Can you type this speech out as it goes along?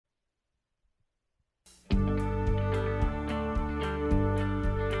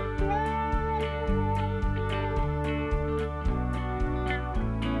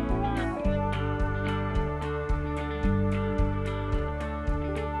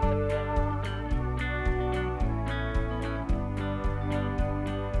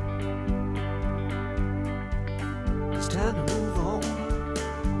time to move on.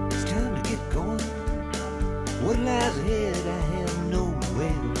 It's time to get going. What lies ahead, I have no way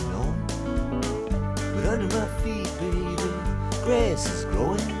of knowing. But under my feet, baby, grass is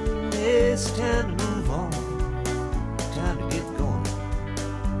growing. It's time to move on. Time to get going.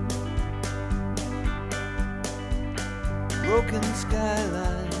 Broken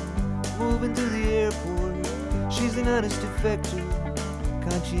skyline, moving through the airport. She's an honest defector,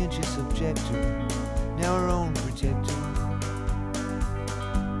 conscientious objector, now her own protector.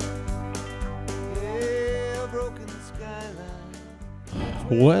 Yeah, broken skyline.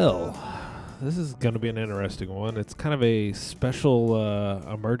 Well, this is going to be an interesting one. It's kind of a special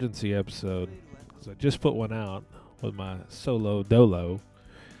emergency episode. So I just put one out with my solo dolo,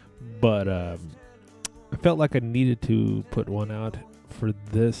 but I felt like I needed to put one out for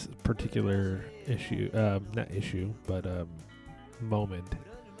this particular issue, not issue, but moment.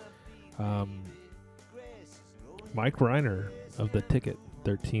 Mike Reiner of The Ticket,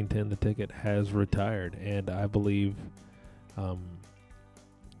 1310 The Ticket, has retired, and I believe talk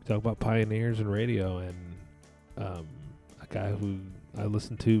about pioneers in radio, and a guy who I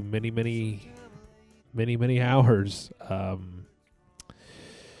listened to many hours.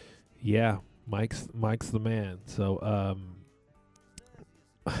 Yeah, Mike's the man. So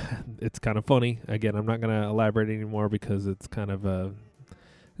it's kind of funny. Again, I'm not going to elaborate anymore because it's kind of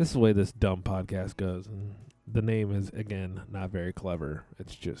this is the way this dumb podcast goes. And the name is, again, not very clever.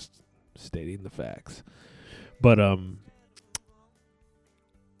 It's just stating the facts. But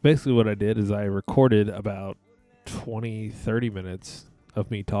basically what I did is I recorded about 20-30 minutes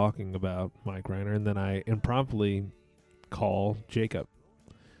of me talking about Mike Reiner, and then I impromptu call Jacob.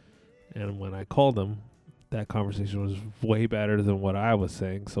 And when I called him, that conversation was way better than what I was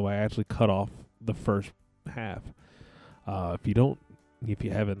saying, so I actually cut off the first half. If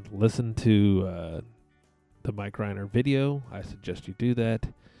you haven't listened to the Mike Reiner video, I suggest you do that,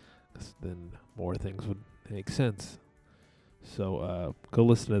 because then more things would make sense. So go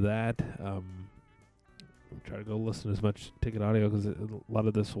listen to that. Try to go listen to as much Ticket audio, because a lot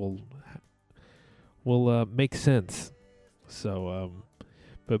of this will make sense. So,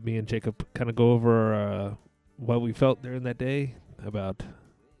 but me and Jacob kind of go over what we felt during that day about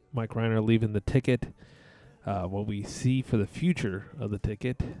Mike Reiner leaving The Ticket, what we see for the future of The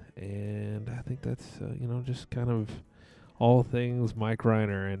Ticket, and I think that's just kind of all things Mike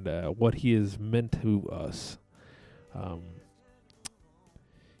Reiner and what he has meant to us.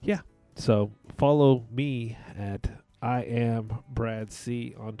 Yeah, so follow me at I am Brad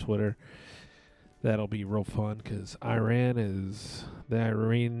C on Twitter. That'll be real fun, because the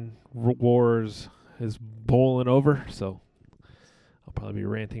Irene wars is boiling over, so I'll probably be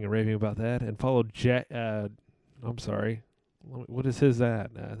ranting and raving about that. And follow I'm sorry, what is his at?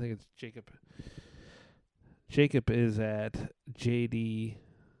 I think it's Jacob. Jacob is at JD.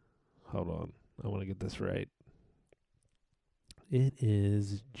 Hold on, I want to get this right. It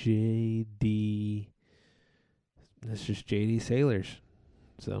is JD. That's just JD Sailors.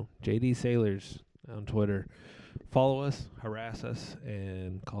 So JD Sailors on Twitter. Follow us, harass us,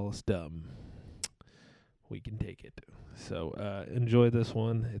 and call us dumb. We can take it. So enjoy this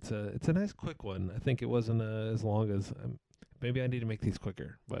one. It's a nice quick one. I think it wasn't as long as maybe I need to make these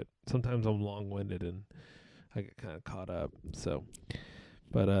quicker. But sometimes I'm long-winded and I get kind of caught up. So,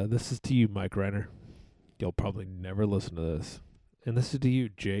 but this is to you, Mike Reiner. You'll probably never listen to this. And this is to you,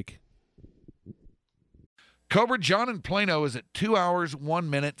 Jake. Cobra John in Plano is at 2 hours, 1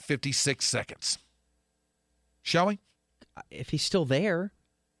 minute, 56 seconds. Shall we? If he's still there.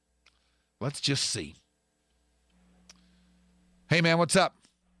 Let's just see. Hey, man, what's up?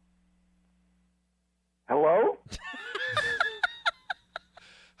 Hello?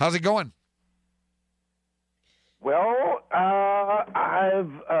 How's it going? Well,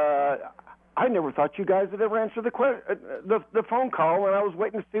 I never thought you guys would ever answer the phone call, and I was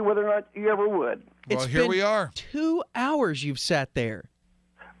waiting to see whether or not you ever would. Well, here we are. 2 hours you've sat there.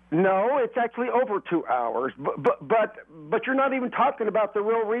 No, it's actually over 2 hours, but you're not even talking about the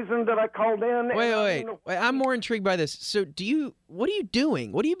real reason that I called in. Wait. I'm more intrigued by this. So what are you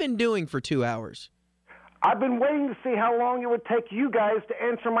doing? What have you been doing for 2 hours? I've been waiting to see how long it would take you guys to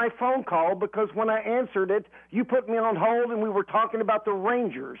answer my phone call, because when I answered it, you put me on hold and we were talking about the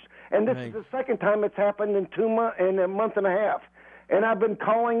Rangers. And this is the second time it's happened in a month and a half. And I've been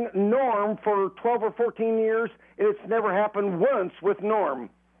calling Norm for 12 or 14 years, and it's never happened once with Norm.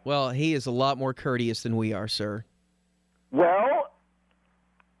 Well, he is a lot more courteous than we are, sir. Well?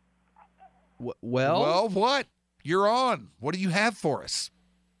 Well, what? You're on. What do you have for us?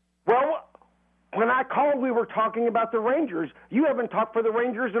 Well, when I called, we were talking about the Rangers. You haven't talked for the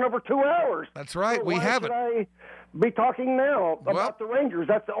Rangers in over 2 hours. That's right. So We why haven't. should I be talking now about the Rangers?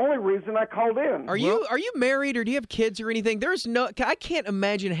 That's the only reason I called in. Are you married or do you have kids or anything? I can't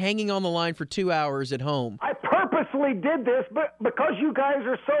imagine hanging on the line for 2 hours at home. I purposely did this, but because you guys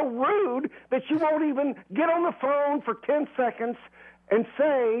are so rude that you won't even get on the phone for 10 seconds and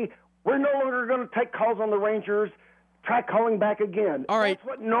say, we're no longer going to take calls on the Rangers. Try calling back again. All right.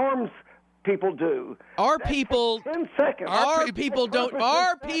 That's what Norm's people do. Our people, 10 seconds. our people don't.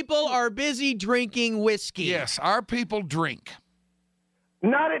 Our people are busy drinking whiskey. Yes, our people drink.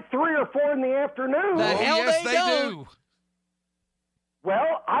 Not at 3 or 4 in the afternoon. The hell yes, they they don't. do.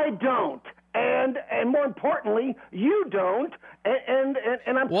 Well, I don't. And more importantly, you don't. And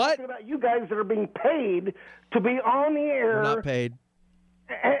I'm What? talking about you guys that are being paid to be on the air. We're not paid.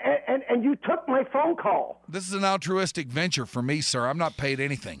 And you took my phone call. This is an altruistic venture for me, sir. I'm not paid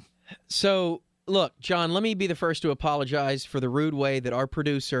anything. So, look, John, let me be the first to apologize for the rude way that our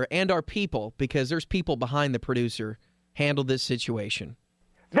producer and our people, because there's people behind the producer, handled this situation.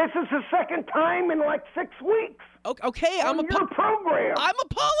 This is the second time in like 6 weeks. Okay, on your program. I'm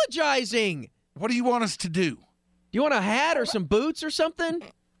apologizing. What do you want us to do? Do you want a hat or some boots or something? Would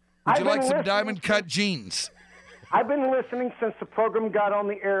I've you like been some listening diamond cut jeans? I've been listening since the program got on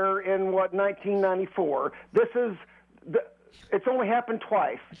the air in 1994. It's only happened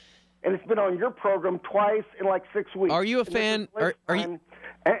twice, and it's been on your program twice in like 6 weeks. Are you a fan? Are you?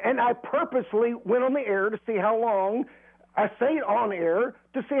 And I purposely went on the air to see how long. I stayed on air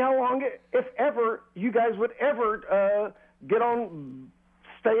to see how long, if ever, you guys would ever get on.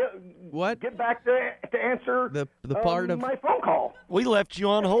 Get back to answer the part of my phone call. We left you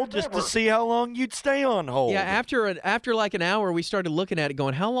on hold just to see how long you'd stay on hold. Yeah, after like an hour, we started looking at it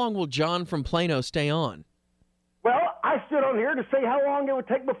going, how long will John from Plano stay on? Well, I stood on here to see how long it would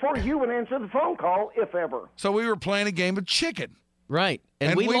take before you would answer the phone call, if ever. So we were playing a game of chicken. Right.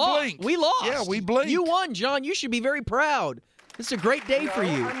 And we lost. blinked. We lost. Yeah, we blinked. You won, John. You should be very proud. This is a great day for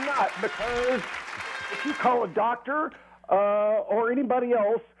you. I'm not, because if you call a doctor or anybody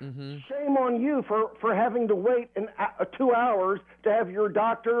else, shame on you for having to wait 2 hours to have your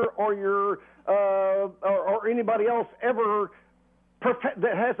doctor or your or anybody else ever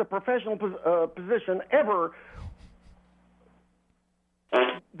that has a professional position ever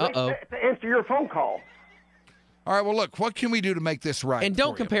to answer your phone call. All right, well, look, what can we do to make this right? And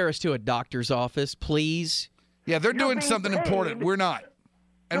don't for you? compare us to a doctor's office, please. Yeah, they're doing being something paid. important. We're not.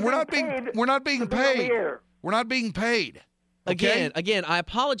 And we're not being paid. We're not being paid. We're not being paid. Okay? Again, I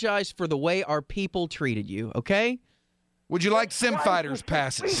apologize for the way our people treated you, okay? Would you like Sim Fighters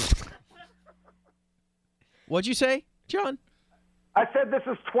passes? What'd you say, John? I said this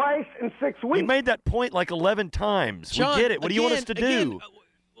is twice in 6 weeks. You made that point like 11 times. John, we get it. What do you want us to do?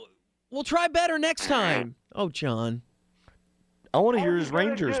 We'll try better next time. Oh, John. I want to hear All his you gotta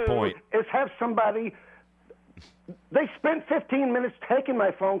Rangers do point. Is have somebody. They spent 15 minutes taking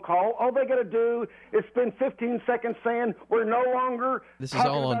my phone call. All they got to do is spend 15 seconds saying we're no longer. This is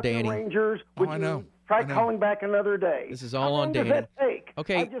talking all on about Danny. The Rangers. Would I know. you try I know. calling back another day? This is all How on long does Danny. that take?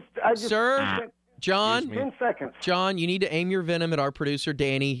 Okay, I just sir, spent John, 10 seconds. John, you need to aim your venom at our producer,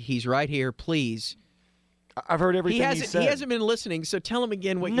 Danny. He's right here, please. I've heard everything he said. He hasn't been listening, so tell him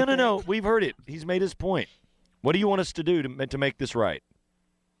again what you think. No. We've heard it. He's made his point. What do you want us to do to make this right?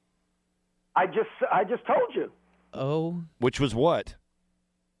 I just told you. Oh, Which was what?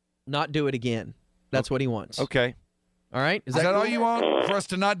 not do it again. That's what he wants. Okay. All right? Is that all you want? For us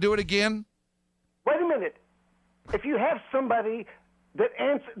to not do it again? Wait a minute. If you have somebody that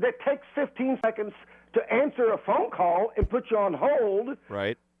takes 15 seconds to answer a phone call and put you on hold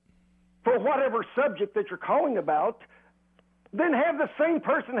Right. for whatever subject that you're calling about, then have the same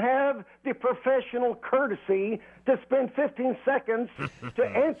person have the professional courtesy to spend 15 seconds to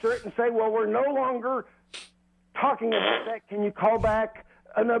answer it and say, well, we're no longer talking about that. Can you call back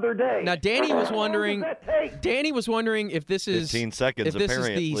another day? Now, Danny was wondering. How long does that take? Danny was wondering if this is 15 seconds, if this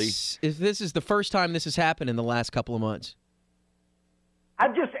apparently. if this is the first time this has happened in the last couple of months.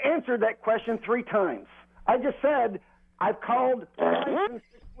 I've just answered that question 3 times. I just said I've called twice in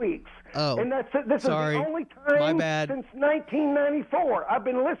 6 weeks. Oh, and that's it. This sorry. is the only time My bad. since 1994. I've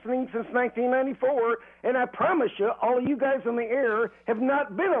been listening since 1994, and I promise you, all of you guys on the air have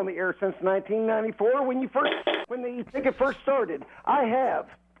not been on the air since 1994 when the ticket first started. I have,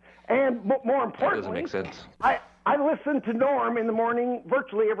 and more importantly, That doesn't make sense. I listen to Norm in the morning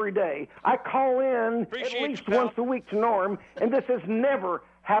virtually every day. I call in at least once a week to Norm, and this has never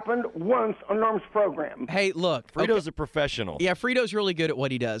happened once on Norm's program. Hey, look, Frito's a professional. Yeah, Frito's really good at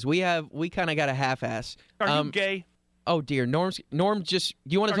what he does. We kind of got a half-ass. Are you gay? Oh dear, Norm. Just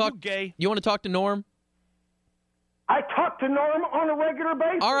you want to talk? You gay? You want to talk to Norm? I talk to Norm on a regular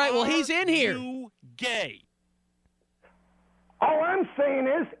basis. All right. Well, he's in here. You gay? All I'm saying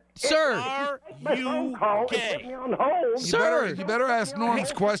is, Sir. Are my phone you call and put gay? me on hold. Sir. You better ask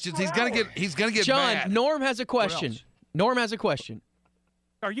Norm's questions. He's gonna get John, mad. Norm has a question. else? Norm has a question.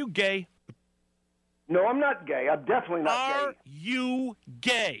 Are you gay? No, I'm not gay. I'm definitely not Are gay. you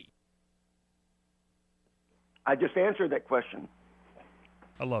gay? I just answered that question.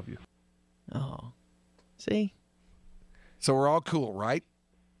 I love you. Oh, see. So we're all cool, right?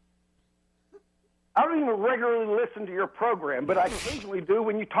 I don't even regularly listen to your program, but I occasionally do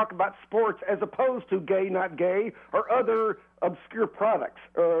when you talk about sports as opposed to gay, not gay, or other obscure products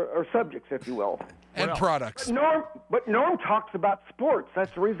or subjects, if you will. And products. But Norm talks about sports.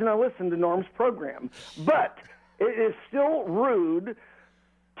 That's the reason I listen to Norm's program. But it is still rude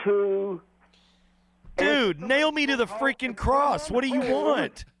to... Dude, nail me to the freaking cross. What do you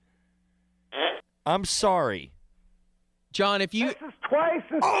want? I'm sorry. John, if you This is twice.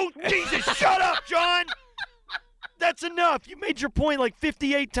 Oh, Jesus, shut up, John! That's enough. You made your point like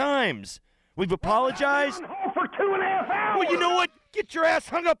 58 times. We've apologized. On hold for 2.5 hours. Well, you know what? Get your ass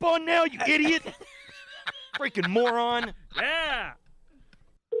hung up on now, you idiot. Freaking moron. Yeah.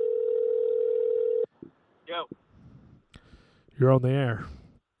 Yo. You're on the air.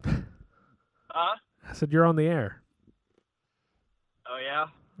 Huh? I said you're on the air. Oh, yeah?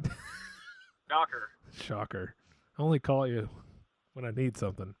 Shocker. Shocker. I only call you when I need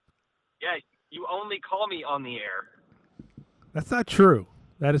something. Yeah, you only call me on the air. That's not true.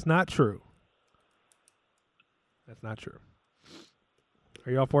 That is not true. That's not true.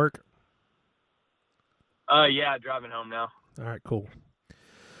 Are you off work? Yeah, driving home now. All right, cool.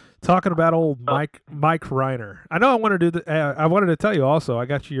 Talking about old Mike Reiner. I know I want to do I wanted to tell you also. I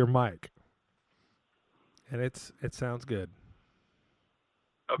got you your mic, and it sounds good.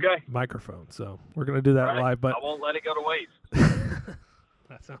 Okay. Microphone. So we're gonna do that All right. live. But I won't let it go to waste.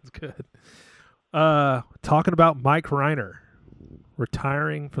 that sounds good. Talking about Mike Reiner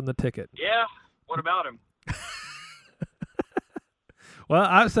retiring from the ticket. Yeah, what about him? Well,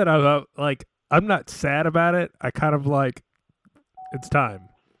 I said I'm not sad about it. I kind of like it's time.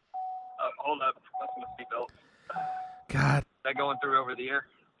 Hold up. That's my seatbelt. God. Is that going through over the air?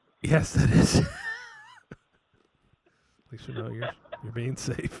 Yes, that is. At least you know you're being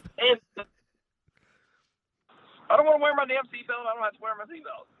safe. And I don't want to wear my damn seatbelt. I don't have to wear my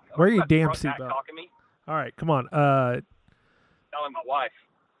seatbelt. Wear your That's damn drunk guy seatbelt. Talking me. All right, come on. Telling my wife.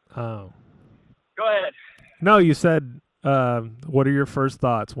 Oh. Go ahead. No, you said what are your first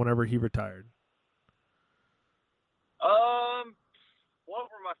thoughts whenever he retired? What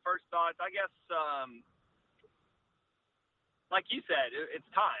were my first thoughts? I guess, like you said, it's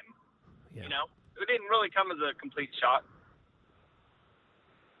time. Yeah. You know, it didn't really come as a complete shock.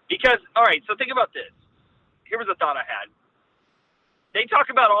 Because, all right, so think about this. Here was a thought I had. They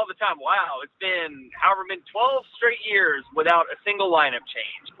talk about all the time, wow, it's been 12 straight years without a single lineup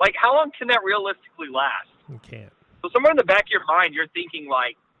change. Like, how long can that realistically last? You can't. So somewhere in the back of your mind, you're thinking,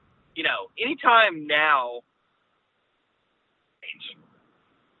 like, you know, anytime now, change.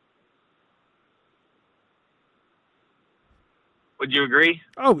 Would you agree?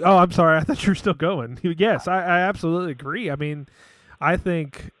 Oh, I'm sorry. I thought you were still going. Yes, I absolutely agree. I mean, I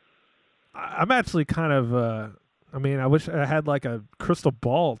think I'm actually kind of. I mean, I wish I had like a crystal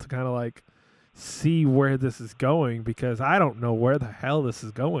ball to kind of like see where this is going because I don't know where the hell this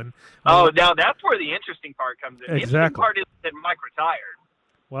is going. Oh, now that's where the interesting part comes in. The interesting Exactly. part is that Mike retired.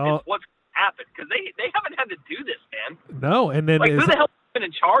 Well, It's what's happened because they haven't had to do this, man. no, and then Like, who the hell been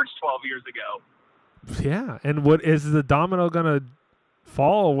in charge 12 years ago? yeah, and what is the domino gonna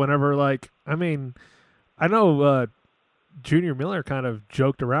fall whenever? Like, I mean, I know Junior Miller kind of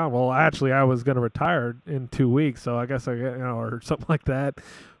joked around. Well, actually, I was gonna retire in 2 weeks, so I guess or something like that.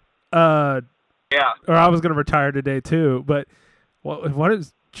 Yeah. Or I was gonna retire today too. But what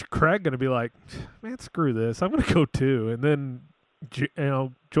is Craig gonna be like? Man, screw this. I'm gonna go too. And then you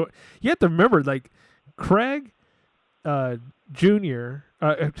have to remember, like Craig, Junior.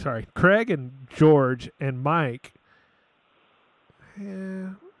 Craig and George and Mike. Yeah,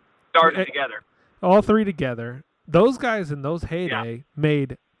 Started together. all three together. Those guys in those heyday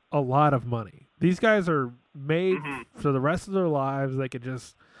made a lot of money. These guys are made for the rest of their lives. They could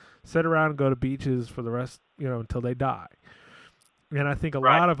just sit around and go to beaches for the rest, until they die. And I think a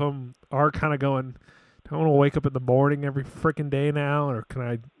lot of them are kind of going, I want to wake up in the morning every freaking day now, or can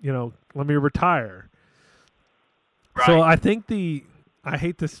I, let me retire. Right. So I think I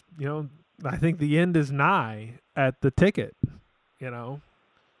hate this, I think the end is nigh at the ticket,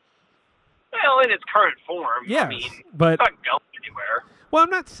 Well, in its current form. Yes, I mean, but it's not going anywhere. well, I'm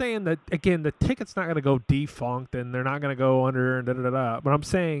not saying that again. The ticket's not going to go defunct and they're not going to go under and But I'm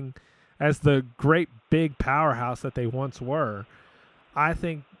saying, as the great big powerhouse that they once were, I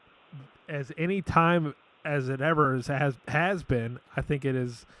think as any time as it ever has been, I think it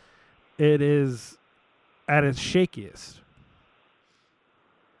is at its shakiest.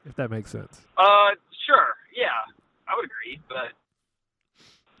 If that makes sense. Sure, yeah, I would agree, but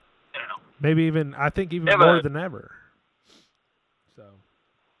I don't know. Maybe even Yeah, more but- than ever. So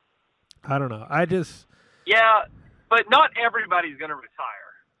I don't know. Yeah, but not everybody's going to retire.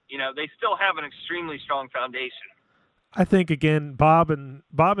 You know, they still have an extremely strong foundation. I think again, Bob and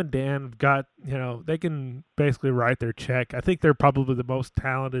Dan have got, they can basically write their check. I think they're probably the most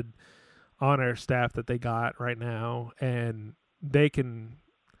talented on-air staff that they got right now, and they can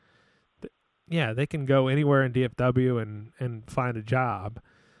go anywhere in DFW and find a job,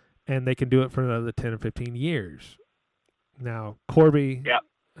 and they can do it for another 10 or 15 years. Now, Corby's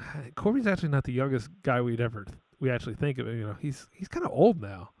actually not the youngest guy we actually think of. He's kind of old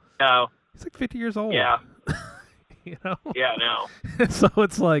now. No. He's like 50 years old. Yeah. Yeah, no. So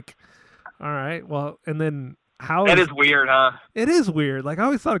it's like, all right, well, and then That is weird, huh? It is weird. Like, I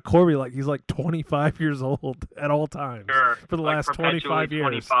always thought of Corby like he's like 25 years old at all times. Sure. For the Like last 25 years.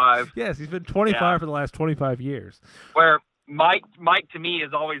 25. Yes, he's been 25 for the last 25 years. Where Mike to me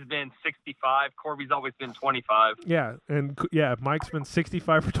has always been 65. Corby's always been 25. Yeah, and Mike's been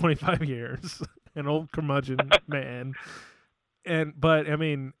 65 for 25 years. An old curmudgeon man. But I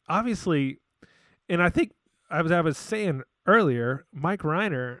mean, obviously, and I think I was saying earlier, Mike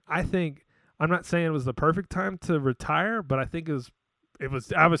Reiner, I'm not saying it was the perfect time to retire, but I think it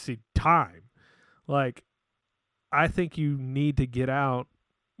was obviously time. Like, I think you need to get out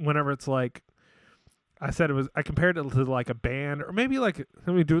whenever it's like, I compared it to like a band, or maybe like,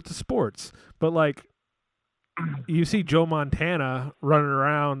 let me do it to sports, but like, you see Joe Montana running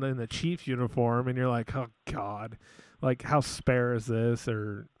around in the Chiefs uniform and you're like, oh God, like how spare is this?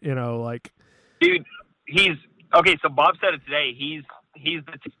 Or, like. Dude, okay, so Bob said it today. He's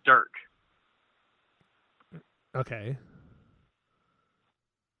the Dirk. Okay.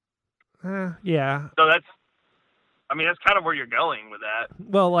 Yeah. So that's kind of where you're going with that.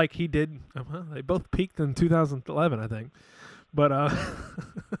 Well, like he did. They both peaked in 2011, I think. But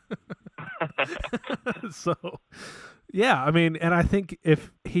so yeah, I mean, and I think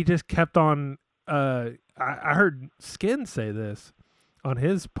if he just kept on, I heard Skin say this on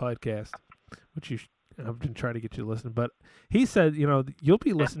his podcast, which I've been trying to get you to listen, but he said, you'll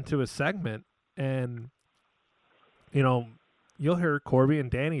be listening to a segment and. You'll hear Corby and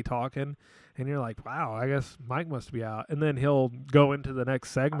Danny talking, and you're like, wow, I guess Mike must be out. And then he'll go into the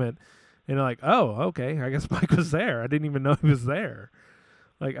next segment, and you're like, oh, okay, I guess Mike was there. I didn't even know he was there.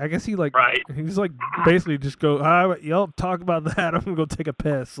 Like, I guess he's like basically just go, y'all talk about that. I'm going to go take a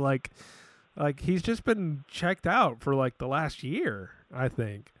piss. Like he's just been checked out for like the last year, I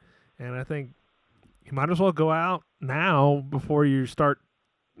think. And I think you might as well go out now before you start,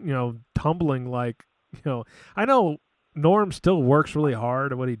 tumbling like, I know Norm still works really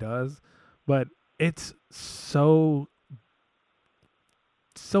hard at what he does, but it's so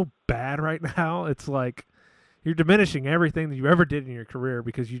bad right now. It's like you're diminishing everything that you ever did in your career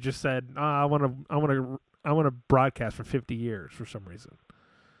because you just said, I want to broadcast for 50 years for some reason.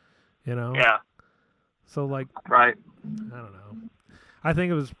 Yeah. So like, right. I don't know. I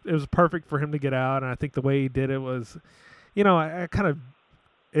think it was perfect for him to get out, and I think the way he did it was, I kind of.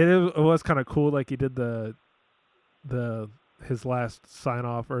 It was kind of cool. Like he did his last sign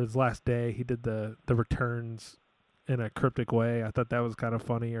off or his last day. He did the returns in a cryptic way. I thought that was kind of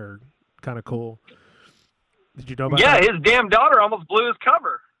funny or kind of cool. Did you know about that? Yeah, his damn daughter almost blew his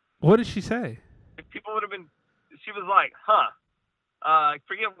cover. What did she say? People would have been. She was like, I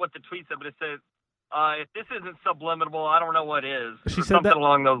forget what the tweet said, but it said, "If this isn't subliminal, I don't know what is." She or said something that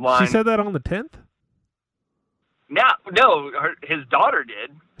along those lines. She said that on the 10th. No, his daughter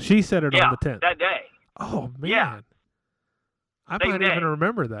did. She said it on the 10th. That day. Oh man, Yeah. I Same might day. even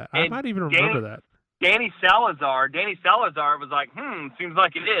remember that. I And might even remember that. Danny Salazar was like, seems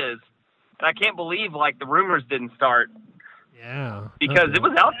like it is. And I can't believe like the rumors didn't start Yeah, because okay. it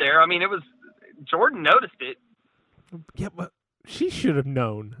was out there. I mean, Jordan noticed it. Yeah, but she should have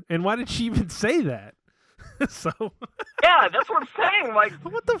known. And why did she even say that? So Yeah, that's what I'm saying. Like,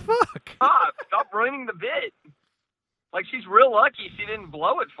 what the fuck? Stop ruining the bit. Like, she's real lucky she didn't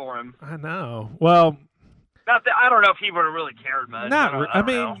blow it for him. I know. Well, Not that I don't know if he would have really cared much. I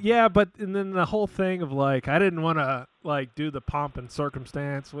mean, know. yeah, but and then the whole thing of like, I didn't want to like do the pomp and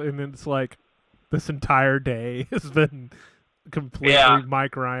circumstance, and then it's like this entire day has been completely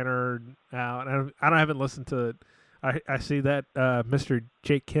Mike Reiner out. And I haven't listened to it. I see that Mr.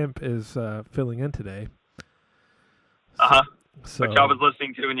 Jake Kemp is filling in today. So, which I was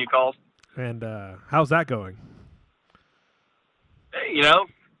listening to when you called. And how's that going? You know,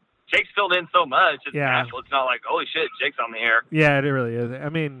 Jake's filled in so much. It's Yeah. natural. It's not like, holy shit, Jake's on the air. Yeah, it really is. I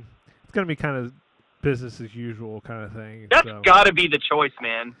mean, it's going to be kind of business as usual kind of thing. That's so. got to be the choice,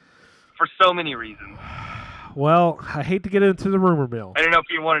 man, for so many reasons. Well, I hate to get into the rumor mill. I don't know if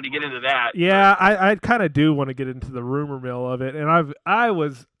you wanted to get into that. Yeah, I kind of do want to get into the rumor mill of it, and I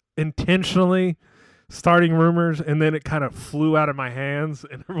was intentionally starting rumors, and then it kind of flew out of my hands,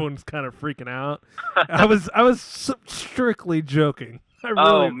 and everyone's kind of freaking out. I was strictly joking.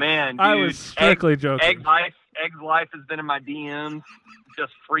 Oh man, dude. I was strictly joking. Egg's life has been in my DMs,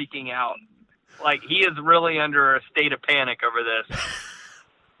 just freaking out. Like he is really under a state of panic over this.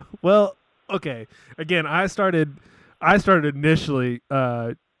 Well, okay. Again, I started initially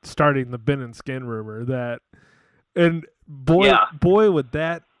starting the Ben and Skin rumor that, and boy, would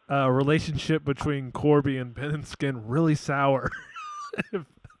that relationship between Corby and Ben and Skin really sour.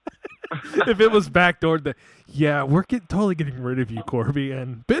 if it was backdoored that, yeah, we're totally getting rid of you, Corby,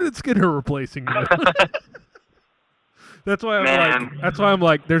 and Ben and Skin are replacing you. That's why I'm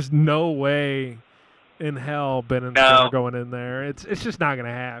like, there's no way in hell Ben and Skin are going in there. It's just not gonna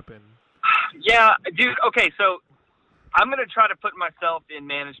happen. Yeah, dude. Okay, so I'm gonna try to put myself in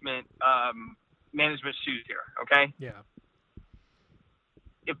management shoes here. Okay. Yeah.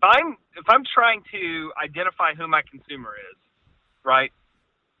 If I'm trying to identify who my consumer is, right?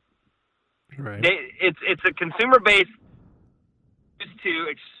 Right. It's a consumer base used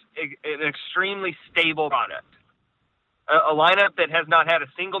to an extremely stable product, a lineup that has not had a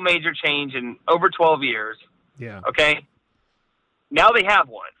single major change in over 12 years. Yeah. Okay. Now they have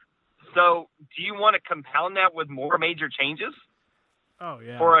one. So, do you want to compound that with more major changes? Oh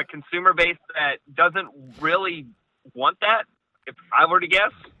yeah. For a consumer base that doesn't really want that, if I were to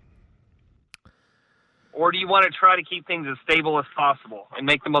guess? Or do you want to try to keep things as stable as possible and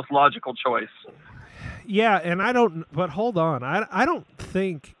make the most logical choice? Yeah, and but hold on. I don't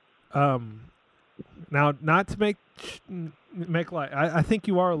think, now, not to make like, I think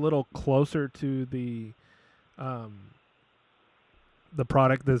you are a little closer to the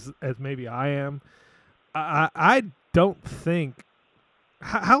product as maybe I am. I don't think,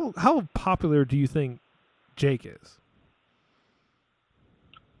 how popular do you think Jake is?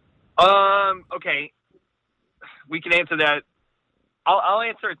 Okay. We can answer that. I'll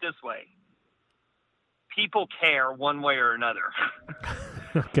answer it this way. People care one way or another.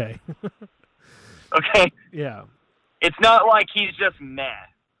 Okay. Okay? Yeah. It's not like he's just meh.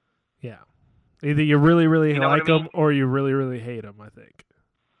 Yeah. Either you really, really like what I mean? him or you really, really hate him, I think.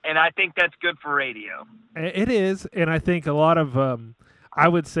 And I think that's good for radio. It is, and I think a lot of, I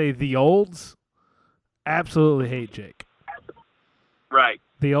would say the olds absolutely hate Jake. Right.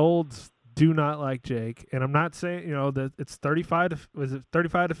 The olds do not like Jake, and I'm not saying, that it's 35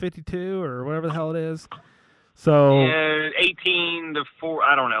 to 52 or whatever the hell it is. So 18 to 4,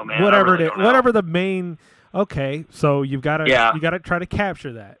 I don't know, man. Whatever really it is, whatever the main. Okay, so you gotta try to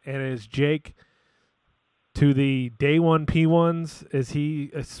capture that. And is Jake to the day one P1s? Is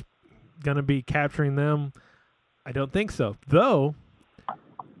he gonna be capturing them? I don't think so. Though,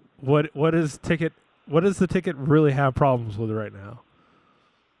 what does the ticket really have problems with right now?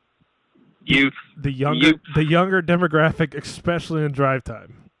 Youth. The younger demographic, especially in drive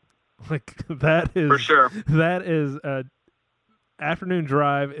time. Like that is for sure. That is afternoon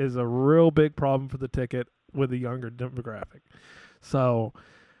drive is a real big problem for the ticket with the younger demographic. So,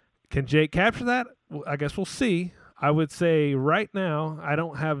 can Jake capture that? I guess we'll see. I would say right now I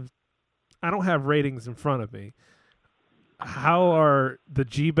don't have ratings in front of me. How are the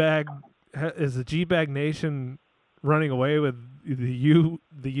G-Bag? Is the G-Bag Nation running away with the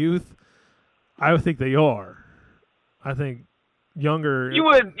youth? I would think they are. I think younger. You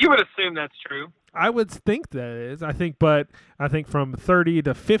would assume that's true. I would think that is. I think from 30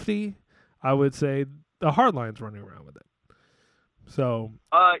 to 50, I would say the hardline's running around with it. So.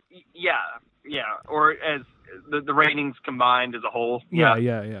 Yeah. Or as the ratings combined as a whole.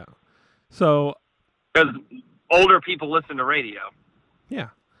 Yeah. So. Because older people listen to radio. Yeah.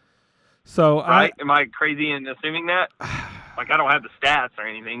 So right? Am I crazy in assuming that? Like I don't have the stats or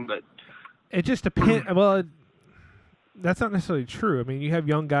anything, but. It just depends. Well, that's not necessarily true. I mean, you have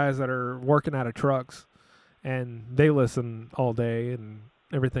young guys that are working out of trucks, and they listen all day and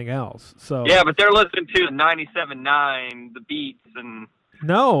everything else. So yeah, but they're listening to 97.9, the Beats, and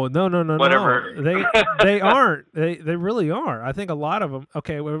No. Whatever. They aren't. They really are. I think a lot of them.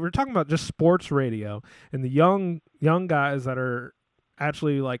 Okay, we're talking about just sports radio and the young guys that are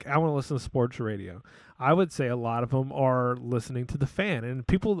actually like, I want to listen to sports radio. I would say a lot of them are listening to the Fan, and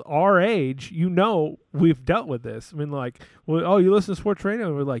people our age, we've dealt with this. I mean, like, well, oh, you listen to sports radio?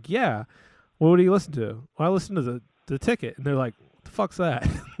 And we're like, yeah. Well, what do you listen to? Well, I listen to the Ticket, and they're like, what the fuck's that?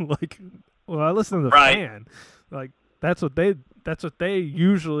 Like, well, I listen to the Fan. Like, that's what they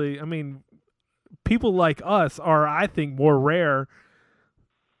usually. I mean, people like us are, I think, more rare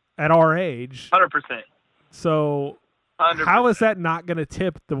at our age. 100%. So 100%. how is that not going to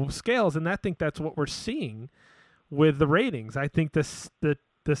tip the scales? And I think that's what we're seeing with the ratings. I think the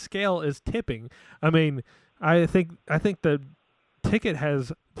scale is tipping. I mean, I think the Ticket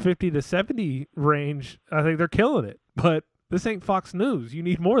has 50 to 70 range. I think they're killing it. But this ain't Fox News. You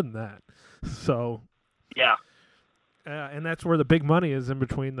need more than that. So yeah. And that's where the big money is, in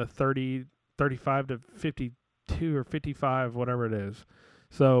between the 35 to 52 or 55, whatever it is.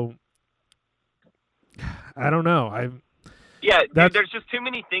 So I don't know. Yeah, dude, there's just too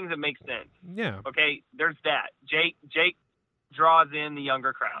many things that make sense. Yeah. Okay, there's that. Jake draws in the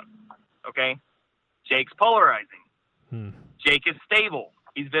younger crowd. Okay? Jake's polarizing. Jake is stable.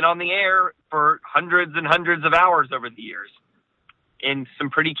 He's been on the air for hundreds and hundreds of hours over the years in some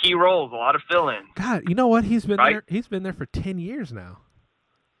pretty key roles, a lot of fill-ins. God, you know what? He's been there. He's been there for 10 years now.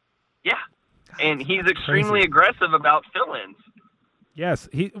 Yeah. God, and he's extremely aggressive about fill-ins. Yes.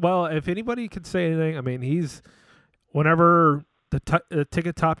 Well, if anybody could say anything, I mean, whenever the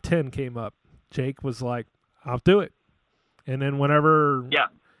Ticket Top 10 came up, Jake was like, I'll do it. And then whenever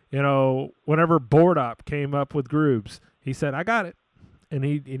Board Op came up with Groobs, he said, I got it. And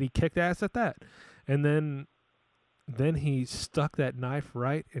he kicked ass at that. And then he stuck that knife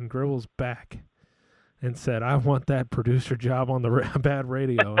right in Gribble's back and said, I want that producer job on the Bad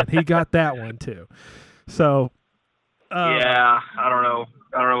Radio. And he got that one too. So yeah, I don't know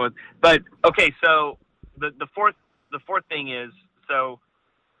what, but okay. So the fourth thing is, so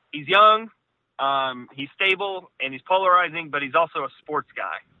he's young, he's stable, and he's polarizing, but he's also a sports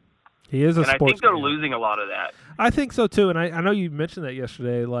guy. He is a sports guy. And I think they're losing a lot of that. I think so too. And I know you mentioned that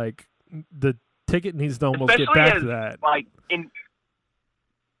yesterday, like the Ticket needs to almost get back to that. Like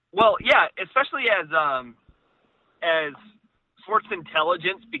especially as sports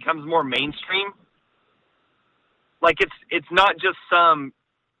intelligence becomes more mainstream. Like it's not just some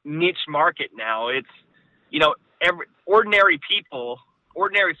niche market now. It's ordinary people,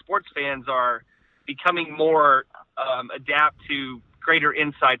 ordinary sports fans are becoming more adapt to greater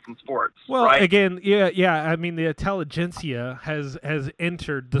insights in sports. Well, right? Again, yeah. I mean, the intelligentsia has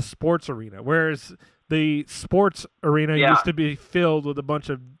entered the sports arena, whereas the sports arena used to be filled with a bunch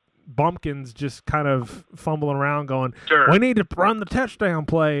of bumpkins just kind of fumbling around going, we need to run the touchdown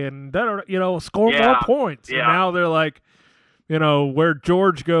play and score more points. Yeah. And now they're like, where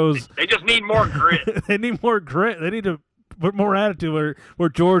George goes, they just need more grit. They need more grit. They need to put more attitude where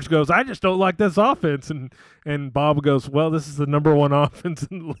George goes, I just don't like this offense. And Bob goes, well, this is the number one offense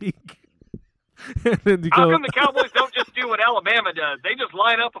in the league. And then How come the Cowboys don't just do what Alabama does? They just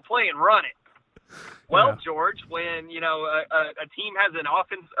line up a play and run it. Well, George, when a team has an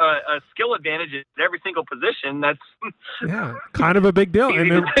offense, a skill advantage at every single position, that's kind of a big deal. Easy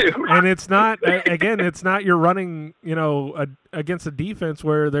to do. And it's not it's not you're running against a defense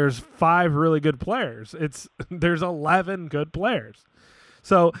where there's 5 really good players. There's 11 good players.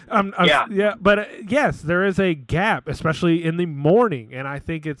 So but yes, there is a gap, especially in the morning, and I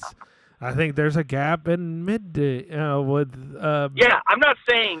think there's a gap in midday with. I'm not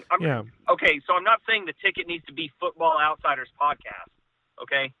saying. Okay, so I'm not saying the Ticket needs to be Football Outsiders podcast.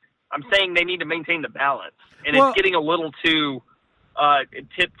 Okay, I'm saying they need to maintain the balance, and it's getting a little too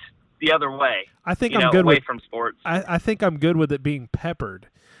tipped the other way. I think I'm good away with from sports. I think I'm good with it being peppered,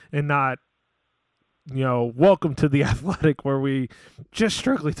 and not. Welcome to the Athletic, where we just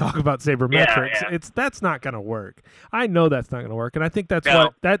strictly talk about sabermetrics. Yeah. That's not going to work. I know that's not going to work, and I think that's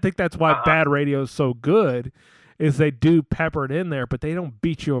why Bad Radio is so good. Is they do pepper it in there, but they don't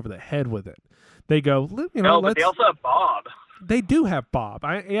beat you over the head with it. They go, but they also have Bob. They do have Bob.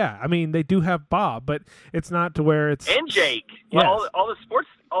 I mean, they do have Bob, but it's not to where it's and Jake. Yes. Well, all the sports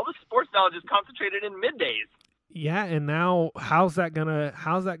knowledge is concentrated in middays. Yeah, and now how's that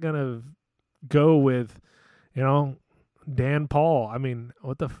gonna go with, Dan Paul? I mean,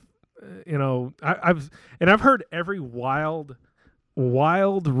 what the, I've heard every wild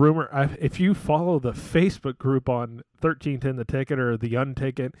rumor. If you follow the Facebook group on 1310 The Ticket or the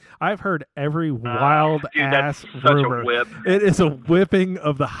Unticket, I've heard every wild ass rumor. Such a whip. It is a whipping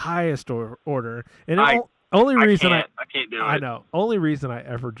of the highest order, and Only reason I can't do it. I know. Only reason I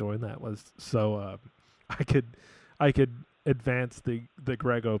ever joined that was so I could advance the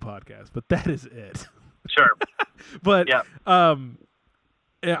Grego podcast, but that is it. Sure. But Yep.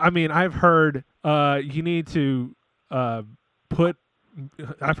 I mean, I've heard you need to put.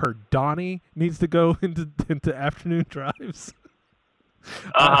 I've heard Donnie needs to go into afternoon drives.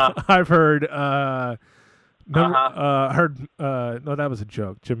 I've heard. No, that was a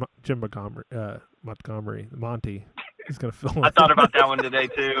joke. Jim Montgomery, Monty. He's gonna film. I thought about that one today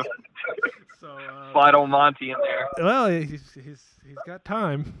too. So Slide old Monty in there. well, he's got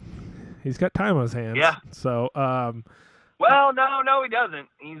time. He's got time on his hands. Yeah. So Well, no, he doesn't.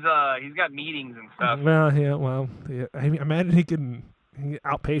 He's got meetings and stuff. well, yeah, well, yeah, I imagine he can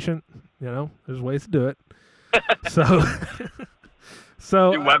outpatient. You know, there's ways to do it. So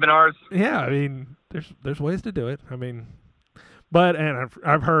Do webinars. yeah, I mean, there's ways to do it. I mean, but and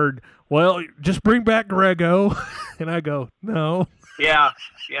I've heard, well, just bring back Grego, and I go, no. Yeah.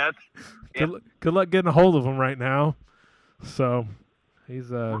 Good luck getting a hold of him right now. So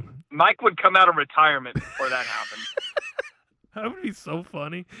he's Mike would come out of retirement before that happened. that would be so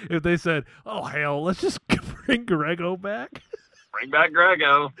funny if they said, oh hell, let's just bring Grego back. Bring back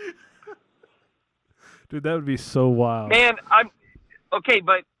Grego. Dude, that would be so wild. Man, okay,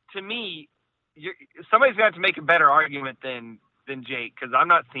 but to me, somebody's going to have to make a better argument than Jake, because I'm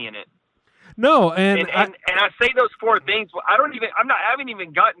not seeing it. No, And I say those four things. But I haven't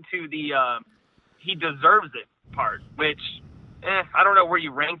even gotten to the he deserves it part, which I don't know where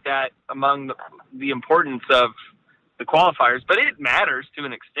you rank that among the importance of the qualifiers, but it matters to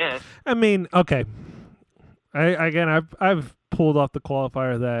an extent. I mean, okay. I've pulled off the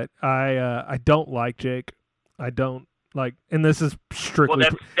qualifier that I don't like Jake. I don't like, and this is strictly. Well,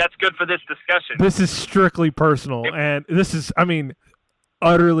 that's good for this discussion. This is strictly personal, and this is, I mean,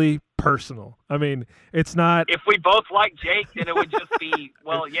 utterly personal. I mean, it's not. If we both like Jake, then it would just be,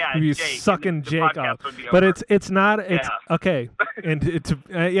 well, yeah, you'd be it's Jake. sucking The Jake podcast off. would be But over. it's not. It's Yeah. okay, and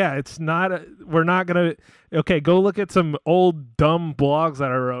it's not. We're not gonna. Okay, go look at some old dumb blogs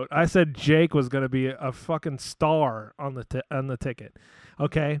that I wrote. I said Jake was gonna be a fucking star on the ticket.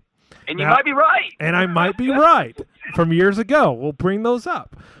 Okay. And you Now- might be right. And I might be right from years ago. We'll bring those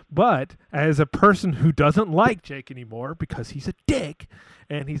up. But as a person who doesn't like Jake anymore because he's a dick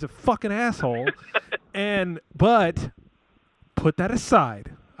and he's a fucking asshole, but put that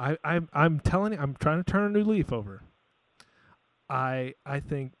aside. I'm telling you, I'm trying to turn a new leaf over. I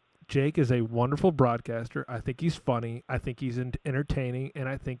think Jake is a wonderful broadcaster. I think he's funny. I think he's entertaining, and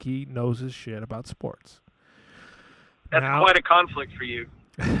I think he knows his shit about sports. That's Now- quite a conflict for you.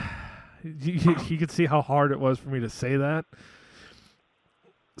 You could see how hard it was for me to say that.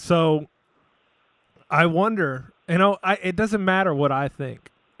 So I wonder, it doesn't matter what I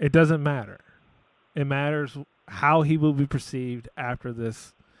think. It doesn't matter. It matters how he will be perceived after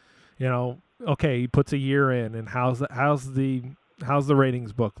this. Okay, he puts a year in, and how's the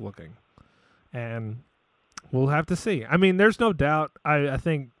ratings book looking? And we'll have to see. I mean, there's no doubt. I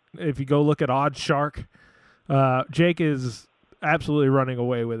think if you go look at Odds Shark, Jake is absolutely running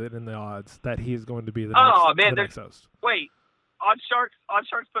away with it in the odds that he is going to be the next host. Wait, Odds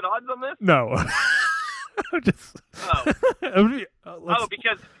Sharks put odds on this? No. Just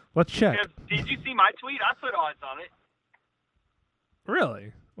Because let's check. did you see my tweet? I put odds on it.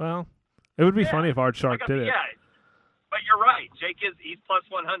 Really? Well, it would be funny if Art Shark did it. Yeah, but you're right. Jake he's plus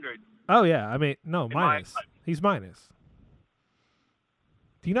 100. Oh yeah, I mean no, minus. He's minus.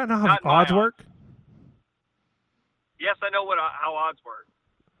 Do you not know how Not my odds odds. work? Yes, I know how odds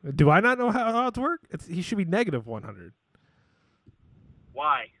work. Do I not know how odds work? He should be negative 100.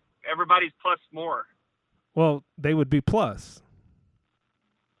 Why? Everybody's plus more. Well, they would be plus.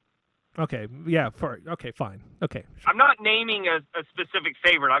 Okay, yeah, okay, fine. Okay. Sure. I'm not naming a specific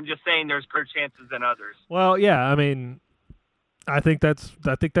favorite. I'm just saying there's greater chances than others. Well, yeah, I mean, I think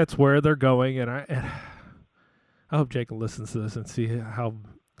that's where they're going, and I hope Jake listens to this and see how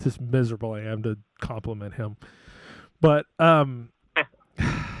just miserable I am to compliment him. But yeah,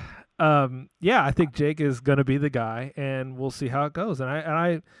 I think Jake is going to be the guy, and we'll see how it goes.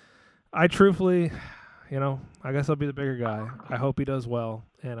 And I truthfully, I guess I'll be the bigger guy. I hope he does well,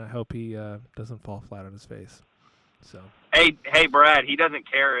 and I hope he doesn't fall flat on his face. So. Hey, Brad, he doesn't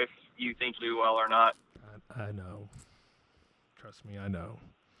care if you think you do well or not. I know. Trust me, I know.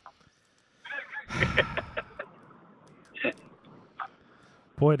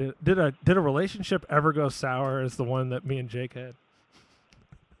 Boy, did a relationship ever go sour as the one that me and Jake had?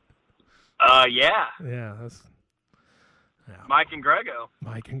 Yeah. Yeah, that's. Yeah. Mike and Grego.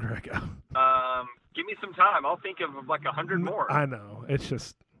 Give me some time. I'll think of like 100 more. I know. It's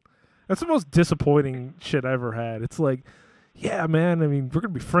just. That's the most disappointing shit I ever had. It's like, yeah, man, I mean, we're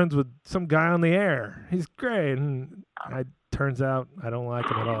going to be friends with some guy on the air. He's great. And turns out I don't like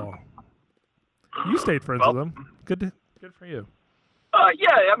him at all. You stayed friends with him. Good for you.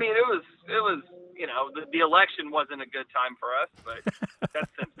 Yeah, I mean, it was the election wasn't a good time for us, but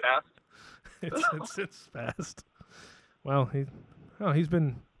that's since passed. It's since passed. Well, he's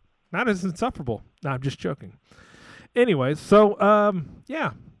been not as insufferable. No, I'm just joking. Anyways, so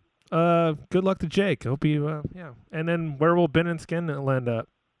yeah. Good luck to Jake. Hope you And then where will Ben and Skin end up?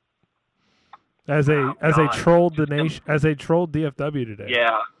 As they trolled the nation, as they trolled DFW today.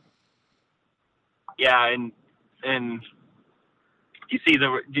 Yeah. Yeah, and did you see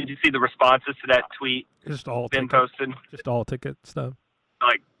the responses to that tweet? Just all Ben ticket, posted. just all ticket stuff.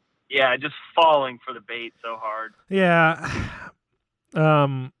 Like, yeah, just falling for the bait so hard. Yeah.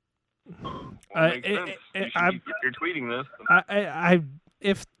 Well, makes sense. You're tweeting this.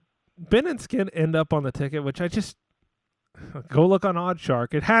 If Ben and Skin end up on the ticket, which I just go look on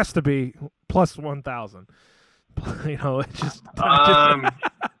OddsShark, it has to be plus 1,000. It just.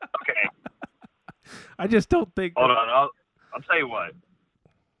 Okay. I just don't think. Hold on, I'll tell you what.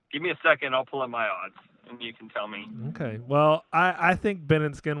 Give me a second. I'll pull up my odds, and you can tell me. Okay. Well, I think Ben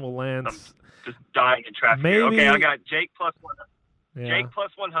and Skin will land. I'm just dying in traffic. Maybe. Okay, I got Jake plus 100. Yeah. Jake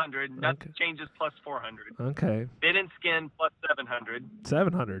plus 100. Nothing changes plus 400. Okay. Ben and Skin plus 700.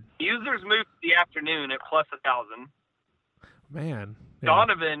 700. Users move to the afternoon at plus 1,000. Man. Yeah.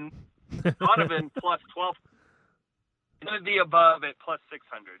 Donovan plus 12. None of the above at plus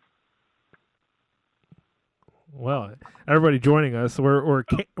 600. Well, everybody joining us, we're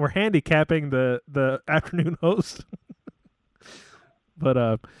handicapping the afternoon host.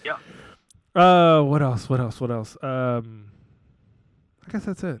 But yeah. What else? I guess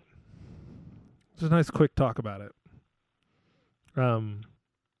that's it. Just a nice quick talk about it.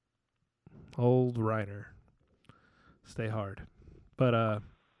 Old Reiner. Stay hard. But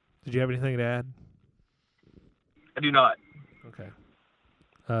did you have anything to add? I do not. Okay.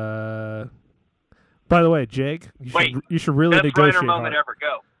 By the way, Jake, you should really best negotiate. Best Reiner moment ever.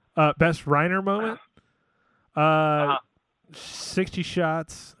 Go. Best Reiner moment. 60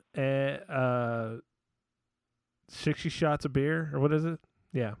 shots at 60 shots of beer, or what is it?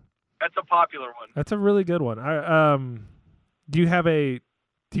 Yeah. That's a popular one. That's a really good one. Do you have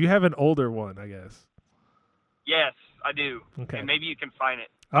an older one, I guess? Yes, I do. Okay. And maybe you can find it.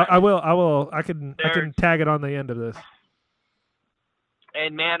 I will. I can tag it on the end of this.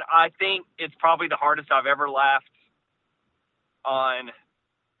 And man, I think it's probably the hardest I've ever laughed on.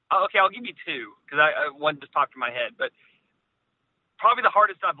 Okay, I'll give you two because one just popped in my head, but probably the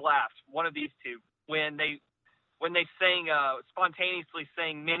hardest I've laughed. One of these two when they sang spontaneously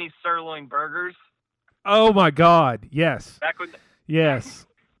sang mini sirloin burgers. Oh my God! Yes. Back when. Yes.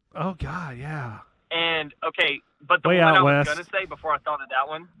 Oh God! Yeah. And okay, but the Way one out I was west. gonna say before I thought of that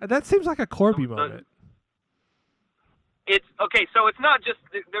one. That seems like a Corby moment. It's okay, so it's not just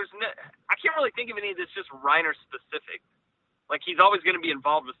I can't really think of any that's just Reiner specific. Like he's always going to be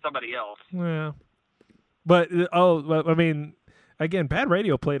involved with somebody else. Yeah, but I mean, again, Bad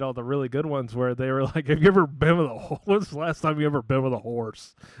Radio played all the really good ones where they were like, "Have you ever been with a horse? When's the last time you ever been with a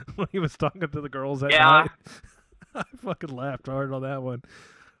horse?" When he was talking to the girls at night. I fucking laughed hard on that one.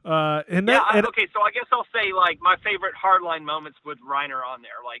 Okay, so I guess I'll say like my favorite hardline moments with Reiner on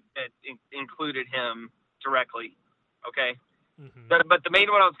there, like that included him directly. Okay, but the main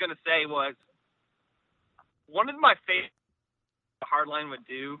one I was going to say was one of my favorite hardline would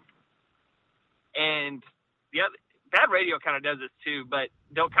do, and the other Bad Radio kind of does this too, but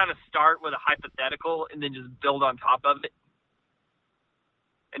they'll kind of start with a hypothetical and then just build on top of it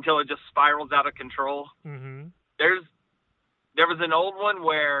until it just spirals out of control. Mm-hmm. There was an old one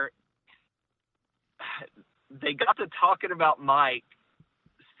where they got to talking about Mike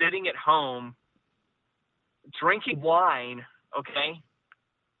sitting at home drinking wine, okay?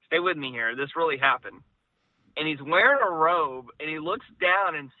 Stay with me here. This really happened. And he's wearing a robe, and he looks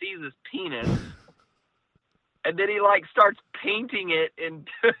down and sees his penis. And then he, like, starts painting it in,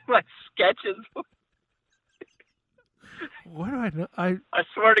 like, sketches. What do I know? I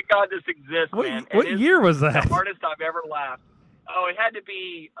swear to God this exists, man. What year was that? The hardest I've ever laughed. Oh, it had to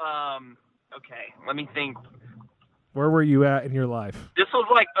be, okay, let me think. Where were you at in your life? This was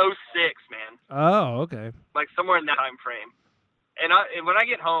like 06, man. Oh, okay. Like somewhere in that time frame. And when I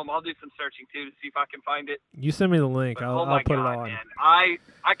get home, I'll do some searching too to see if I can find it. You send me the link. But, I'll put it on. Man. I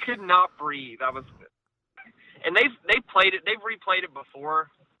could not breathe. And they've played it. They've replayed it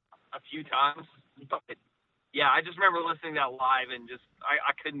before a few times. But yeah, I just remember listening to that live and just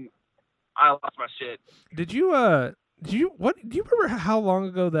I couldn't. I lost my shit. Did you Do you remember how long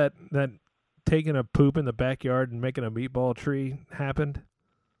ago that taking a poop in the backyard and making a meatball tree happened?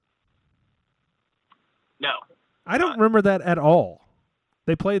 No. I don't remember that at all.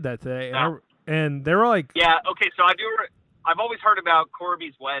 They played that today, and they were like, Yeah. Okay. So I've always heard about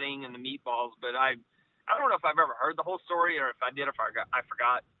Corby's wedding and the meatballs, but I don't know if I've ever heard the whole story, or if I did, I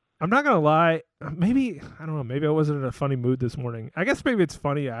forgot. I'm not gonna lie. Maybe I don't know. Maybe I wasn't in a funny mood this morning. I guess maybe it's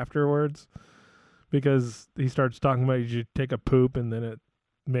funny afterwards because he starts talking about you should take a poop and then it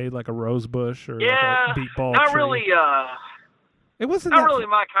made like a rose bush or like a beat ball not tree. really. It wasn't not that really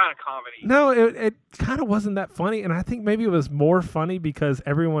my kind of comedy. No, it kind of wasn't that funny, and I think maybe it was more funny because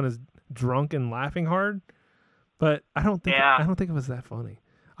everyone is drunk and laughing hard. But I don't think it was that funny.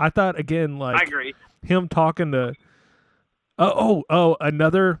 I thought again, like I agree. Him talking to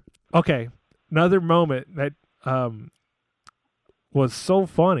another moment that was so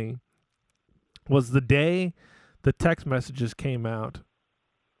funny was the day the text messages came out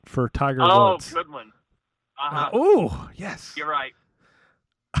for Tiger Woods. Oh, good one. Yes. You're right.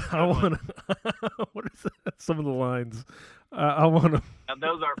 I want to. What is that? Some of the lines. I want to.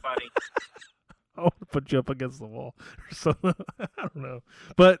 Those are funny. I want to put you up against the wall or something. I don't know,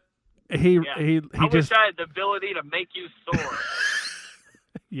 but he I just. wish I had the ability to make you soar.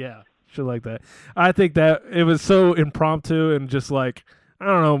 Yeah, shit like that. I think that it was so impromptu and just like I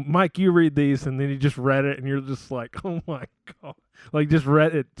don't know, Mike. You read these and then you just read it and you're just like, oh my god, like just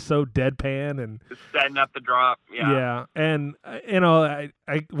read it so deadpan and just setting up the drop. Yeah. Yeah, and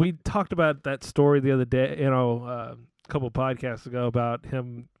we talked about that story the other day. A couple of podcasts ago about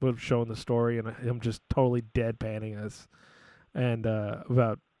him showing the story and him just totally deadpanning us, and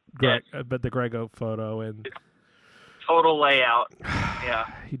about the Grego photo and total layout. Yeah,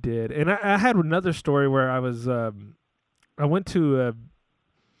 he did. And I had another story where I was I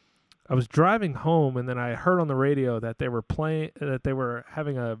was driving home and then I heard on the radio that they were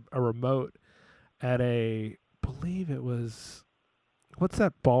having a remote at believe it was, what's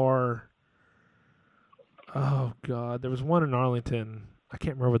that bar? Oh God, there was one in Arlington. I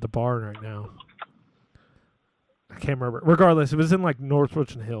can't remember the bar right now. I can't remember. Regardless, it was in like North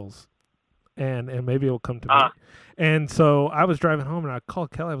Richland Hills, and maybe it'll come to me. And so I was driving home and I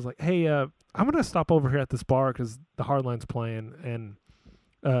called Kelly. I was like, "Hey, I'm gonna stop over here at this bar because the Hardline's playing and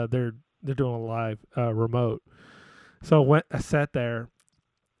they're doing a live remote." So I sat there.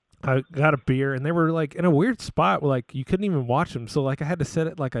 I got a beer, and they were like in a weird spot where like you couldn't even watch them. So like I had to sit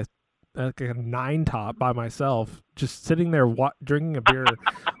at like a 9 top by myself, just sitting there drinking a beer,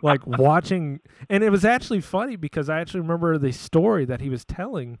 like watching. And it was actually funny because I actually remember the story that he was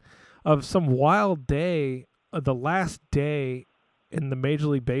telling of some wild day, the last day in the Major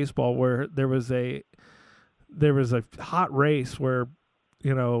League Baseball, where there was a hot race where,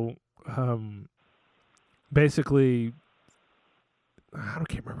 basically, I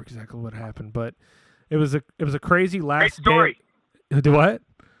can't remember exactly what happened, but it was a crazy last great story. Day. Do what?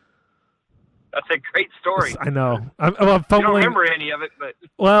 That's a great story. I know. I'm fumbling. You don't remember any of it, but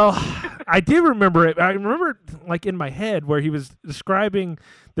well, I did remember it. I remember like in my head where he was describing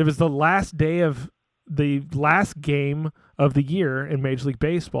there was the last day of the last game of the year in Major League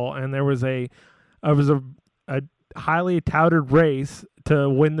Baseball, and there was a highly touted race to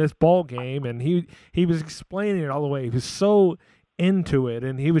win this ball game, and he was explaining it all the way. He was so into it,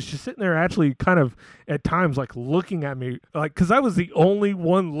 and he was just sitting there actually kind of at times like looking at me like because I was the only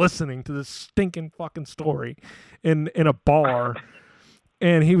one listening to this stinking fucking story in a bar,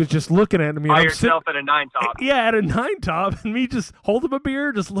 and he was just looking at me by yourself at a 9 top. Yeah, at a 9 top, and me just holding a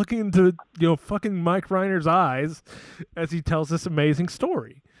beer, just looking into fucking Mike Reiner's eyes as he tells this amazing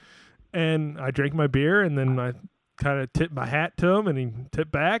story. And I drank my beer, and then I kind of tipped my hat to him, and he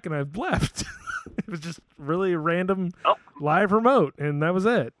tipped back, and I left. It was just really a random live remote, and that was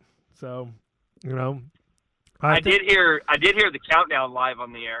it. So, I did hear the countdown live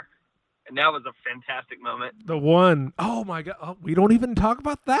on the air, and that was a fantastic moment. The one, oh my God, we don't even talk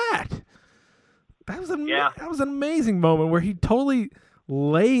about that. That was that was an amazing moment where he totally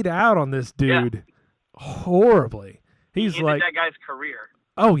laid out on this dude horribly. He's he ended that guy's career.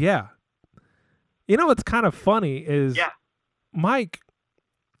 Oh yeah. What's kind of funny is Mike.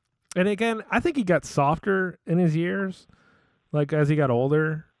 And again, I think he got softer in his years, like as he got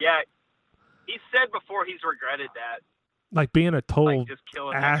older. Yeah, he said before he's regretted that. Like being a total just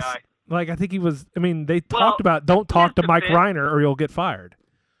killing ass. That guy. Like I think he was. I mean, they talked about don't talk to Mike Reiner or you'll get fired.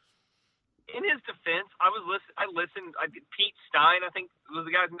 In his defense, I listened. Pete Stein, I think was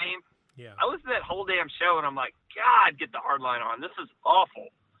the guy's name. Yeah. I listened to that whole damn show, and I'm like, God, get the hard line on. This is awful.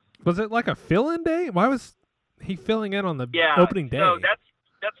 Was it like a fill-in day? Why was he filling in on the opening day? So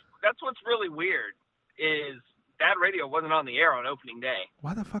that's what's really weird is Fad Radio wasn't on the air on opening day.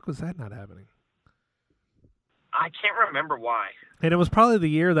 Why the fuck was that not happening? I can't remember why. And it was probably the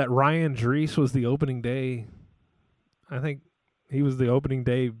year that Ryan Drees was the opening day. I think he was the opening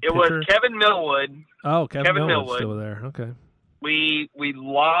day pitcher. It was Kevin Millwood. Oh, Kevin Millwood's Millwood. still there. Okay. We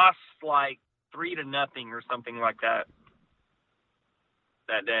lost like 3-0 or something like that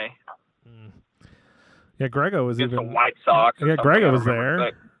day. Yeah, Grego was Against even. the White Sox. Yeah, Grego was there.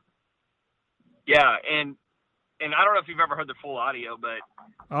 But, yeah, and I don't know if you've ever heard the full audio, but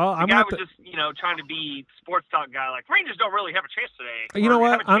the guy was just trying to be sports talk guy. Like, Rangers don't really have a chance today. You know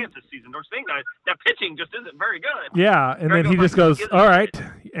what? Have a chance this season. Don't think that pitching just isn't very good. Yeah, and then he just goes, "All right,"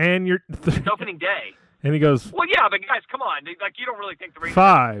 and you're. It's opening day. And he goes, "Well, yeah, but guys, come on. Like, you don't really think the Rangers."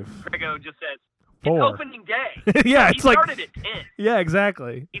 5. Grego just says, "It's 4. opening day." Yeah, he it's like. started at 10. Yeah,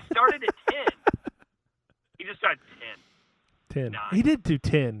 exactly. He started at 10. He just got 10. 10. 9. He did do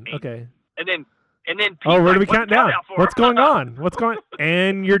 10. 8. Okay. And then. Pete's Where do we like, count down? count out for? What's going on? What's going?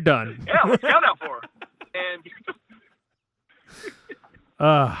 And you're done. Yeah, what's count out for? And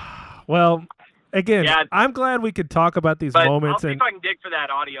well, again, Yeah. I'm glad we could talk about these but moments. I'll see And if I can dig for that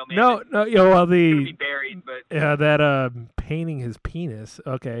audio, man. no, well, It's gonna be buried, but that painting his penis.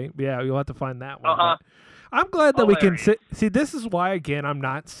 Okay, yeah, you'll have to find that one. Uh-huh. But I'm glad that we can Hilarious. see. This is why again I'm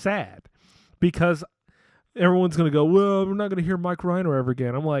not sad, because everyone's gonna go, well, we're not gonna hear Mike Reiner ever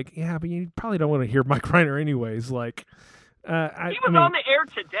again. I'm like, yeah, but you probably don't want to hear Mike Reiner anyways. Like, he was on the air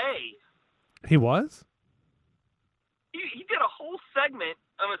today. He was. He did a whole segment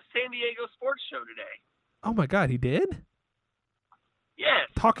on a San Diego sports show today. Oh my God, he did. Yes.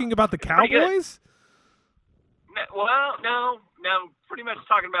 Talking about the Pretty good. Cowboys. Well, no, pretty much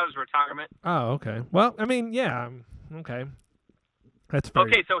talking about his retirement. Oh, okay. Well, I mean, yeah, okay. That's fair.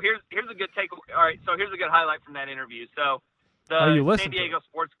 Okay, so here's a good take. All right, so here's a good highlight from that interview. So the you San listened to Diego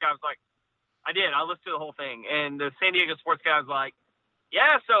sports guy was like, I did. I listened to the whole thing, and the San Diego sports guy was like,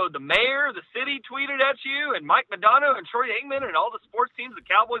 yeah, so the mayor, the city tweeted at you, and Mike Madonna and Troy Aikman and all the sports teams, the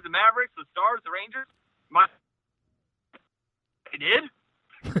Cowboys, the Mavericks, the Stars, the Rangers. They did?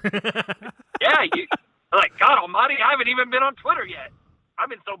 Yeah, like, God almighty, I haven't even been on Twitter yet. I've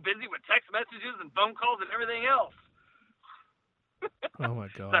been so busy with text messages and phone calls and everything else. Oh my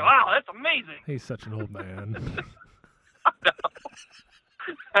God. So, wow, that's amazing. He's such an old man.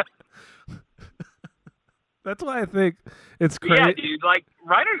 That's why I think it's crazy. Yeah, dude. Like,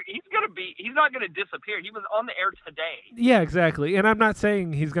 Reiner, he's not gonna disappear. He was on the air today. Yeah, exactly. And I'm not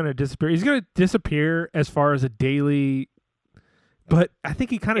saying he's going to disappear. He's going to disappear as far as a daily, but I think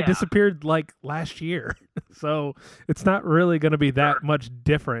he kind of disappeared like last year. So it's not really going to be that much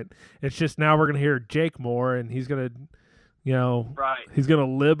different. It's just now we're going to hear Jake more, and he's going to, Right. he's going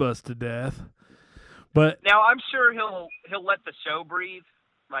to lib us to death. But now I'm sure he'll let the show breathe.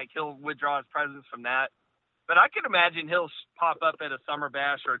 Like, he'll withdraw his presence from that. But I can imagine he'll pop up at a summer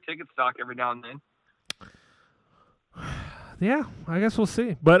bash or a ticket stock every now and then. Yeah, I guess we'll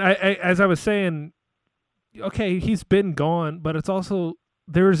see. But I as I was saying, okay, he's been gone, but it's also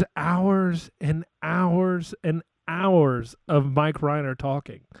there's hours and hours and hours of Mike Reiner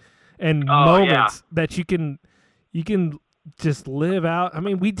talking, and moments that you can just live out. I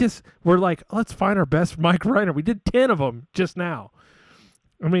mean, we're like, let's find our best Mike Reiner. We did 10 of them just now.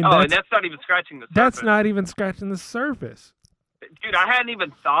 I mean, and that's not even scratching the surface. That's not even scratching the surface. Dude, I hadn't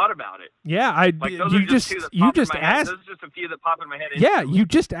even thought about it. Yeah, you just asked. Those are just a few that pop in my head. Yeah, you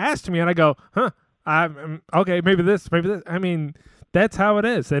just asked me, and I go, I'm okay. Maybe this. I mean, that's how it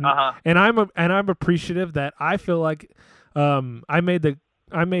is, and I'm appreciative that I feel like I made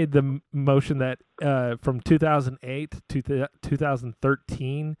the motion that from 2008 to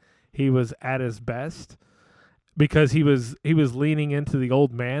 2013 he was at his best. Because he was leaning into the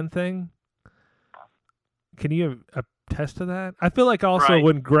old man thing. Can you attest to that? I feel like also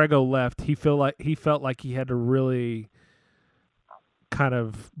when Grego left, he felt like he had to really kind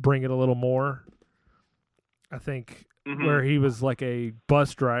of bring it a little more. I think where he was like a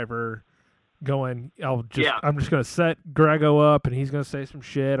bus driver going, I'm just going to set Grego up and he's going to say some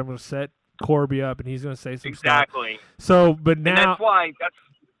shit. I'm going to set Corby up and he's going to say some stuff. Exactly. So, but now and that's why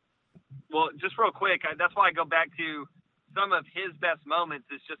well, just real quick, that's why I go back to some of his best moments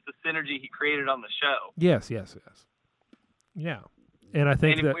is just the synergy he created on the show. Yes. Yeah. And I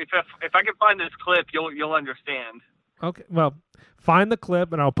think if I can find this clip, you'll understand. Okay. Well, find the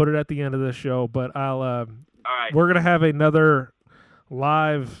clip and I'll put it at the end of the show, but I'll all right. We're going to have another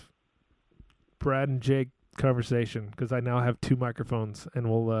live Brad and Jake conversation because I now have 2 microphones and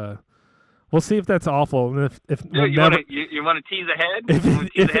we'll see if that's awful, and if you want to tease ahead? You want to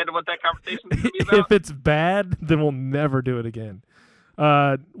tease ahead to what that conversation is going to be about? If it's bad, then we'll never do it again.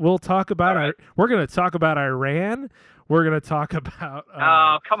 We'll talk about we're going to talk about Iran. We're going to talk about.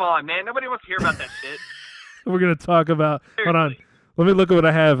 Oh, come on, man! Nobody wants to hear about that shit. We're going to talk about. Seriously. Hold on. Let me look at what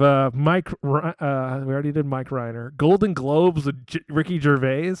I have. We already did Mike Reiner. Golden Globes with Ricky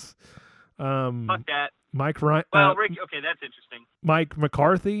Gervais. Fuck that. Mike Reiner. Well, Rick. Okay, that's interesting. Mike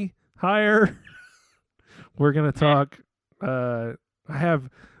McCarthy hire. We're going to talk. I have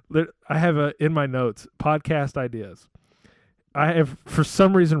in my notes podcast ideas. I have for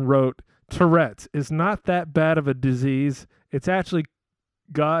some reason wrote Tourette's is not that bad of a disease. It's actually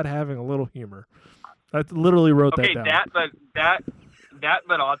God having a little humor. I literally wrote that down. But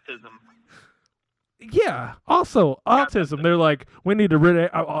autism. Yeah. Also, autism. They're like, we need to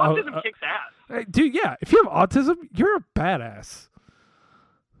Autism kicks ass. Hey, dude, yeah. If you have autism, you're a badass.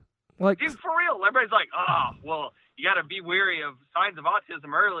 Like, Dude, for real. Everybody's like, oh, well, you got to be wary of signs of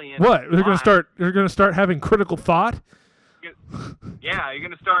autism early. And what? They're gonna start having critical thought. Yeah, you're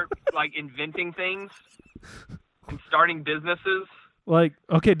gonna start like inventing things and starting businesses. Like,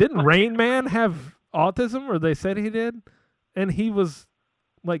 okay, didn't Rain Man have autism, or they said he did, and he was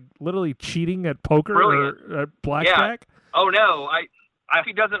like literally cheating at poker or at blackjack? Yeah. Oh no, I if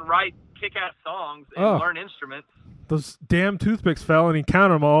he doesn't write kick-ass songs and learn instruments. Those damn toothpicks fell and he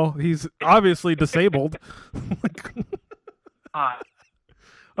counted them all. He's obviously disabled.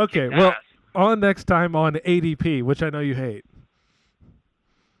 Okay, well, on next time on ADP, which I know you hate.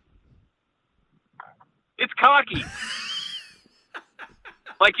 It's cocky.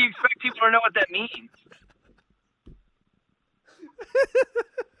 Like you expect people to know what that means.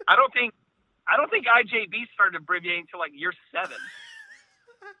 I don't think IJB started abbreviating until like year 7.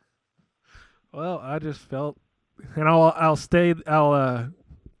 Well, I just felt, and I'll stay. Well,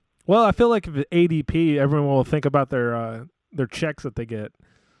 I feel like if it's ADP, everyone will think about their checks that they get.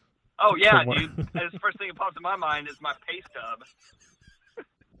 Oh yeah, dude. That's the first thing that pops in my mind is my pay stub.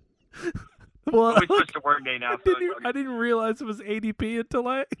 Well, we switched to Workday now. I didn't realize it was ADP until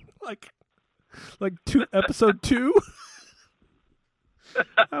I like episode 2.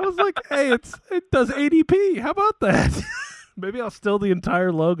 I was like, hey, it does ADP. How about that? Maybe I'll steal the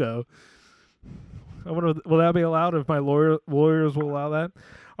entire logo. Will that be allowed if my lawyers will allow that?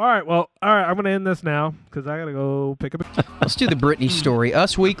 All right, I'm going to end this now because I got to go pick up. Let's do the Britney story.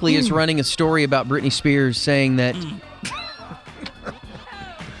 Us Weekly is running a story about Britney Spears saying that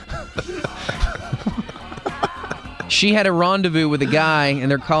she had a rendezvous with a guy, and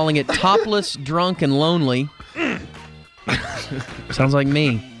they're calling it Topless, Drunk, and Lonely. Sounds like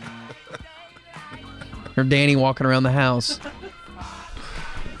me. Or Danny walking around the house.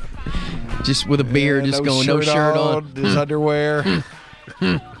 Just with a beard, just going, no shirt on. His underwear.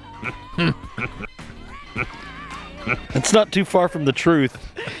 It's not too far from the truth.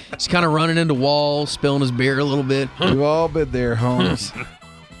 He's kind of running into walls, spilling his beer a little bit. We've all been there, Holmes.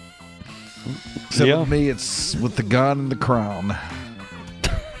 Except with me, it's with the gun and the crown.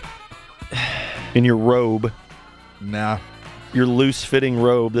 In your robe. Nah. Your loose-fitting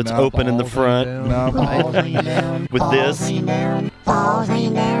robe that's open in the front. With this.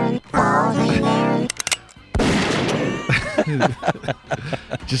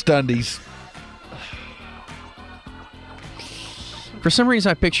 Just undies. For some reason,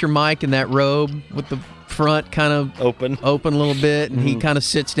 I picture Mike in that robe with the front kind of open a little bit, and he kind of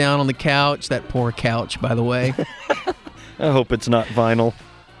sits down on the couch. That poor couch, by the way. I hope it's not vinyl.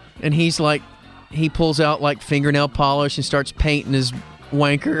 And he's like, he pulls out like fingernail polish and starts painting his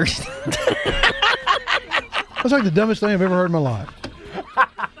wanker. That's like the dumbest thing I've ever heard in my life.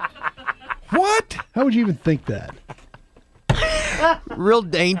 What? How would you even think that? Real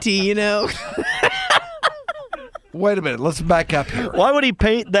dainty, you know. Wait a minute. Let's back up here. Why would he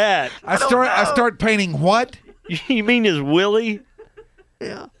paint that? I start painting what? You mean his willy?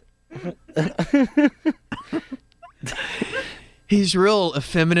 Yeah. He's real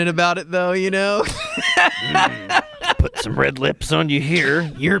effeminate about it, though, you know. Put some red lips on you here.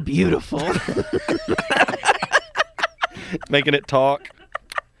 You're beautiful. Making it talk.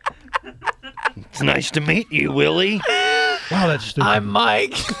 It's nice to meet you, Willie. Wow, that's stupid. I'm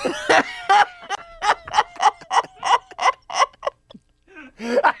Mike.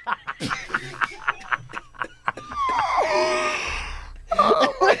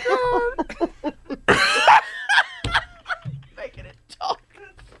 Oh my God. Making it talk.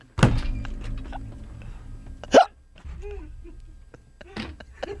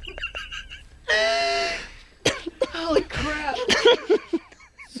 Holy crap.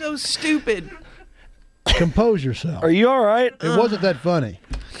 So stupid. Compose yourself. Are you all right? It wasn't that funny.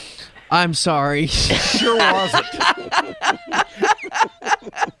 I'm sorry. Sure wasn't.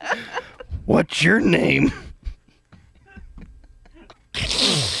 What's your name?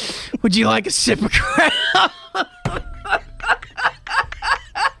 Would you like a sip of crap?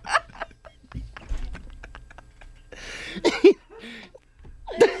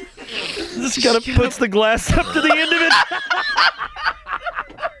 This kind of puts the glass up to the end of it.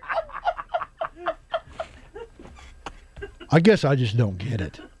 I guess I just don't get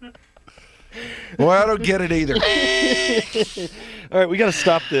it. Well, I don't get it either. All right, we got to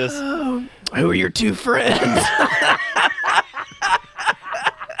stop this. Who are your two friends?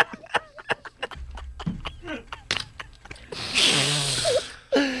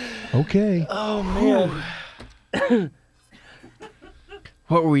 Okay. Oh, man.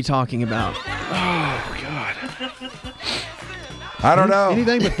 What were we talking about? Oh, God. I don't know.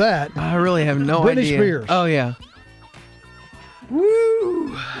 Anything but that. I really have no Britney idea. Spears. Oh, yeah.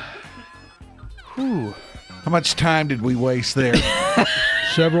 Woo. Whew. How much time did we waste there?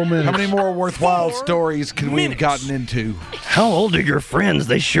 Several minutes. How many more worthwhile stories can we have gotten into? How old are your friends?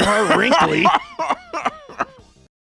 They sure are wrinkly.